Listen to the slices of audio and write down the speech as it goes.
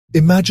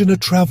Imagine a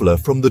traveler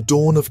from the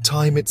dawn of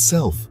time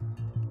itself.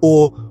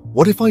 Or,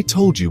 what if I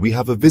told you we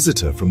have a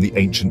visitor from the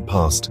ancient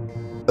past?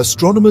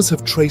 Astronomers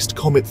have traced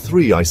Comet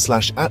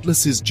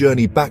 3I/Atlas's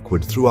journey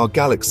backward through our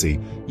galaxy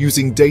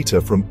using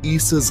data from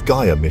ESA's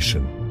Gaia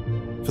mission.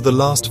 For the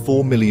last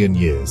 4 million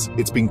years,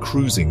 it's been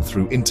cruising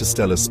through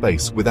interstellar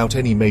space without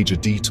any major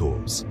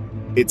detours.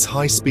 Its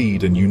high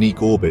speed and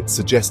unique orbit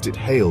suggest it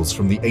hails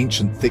from the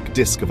ancient thick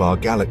disk of our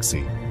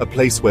galaxy, a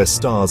place where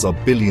stars are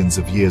billions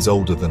of years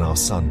older than our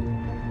Sun.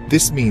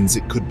 This means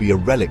it could be a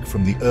relic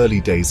from the early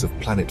days of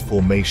planet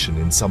formation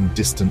in some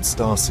distant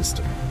star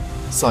system.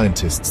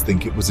 Scientists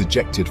think it was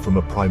ejected from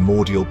a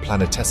primordial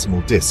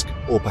planetesimal disk,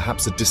 or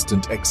perhaps a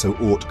distant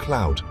exo-Oort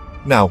cloud.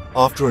 Now,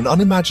 after an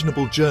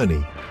unimaginable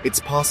journey, it's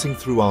passing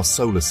through our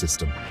solar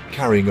system,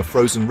 carrying a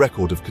frozen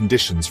record of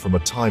conditions from a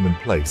time and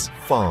place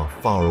far,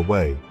 far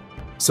away.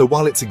 So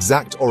while its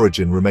exact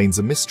origin remains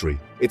a mystery,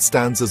 it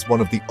stands as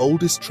one of the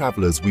oldest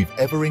travelers we've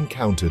ever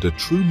encountered, a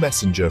true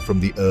messenger from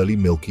the early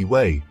Milky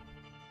Way.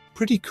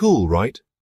 Pretty cool, right?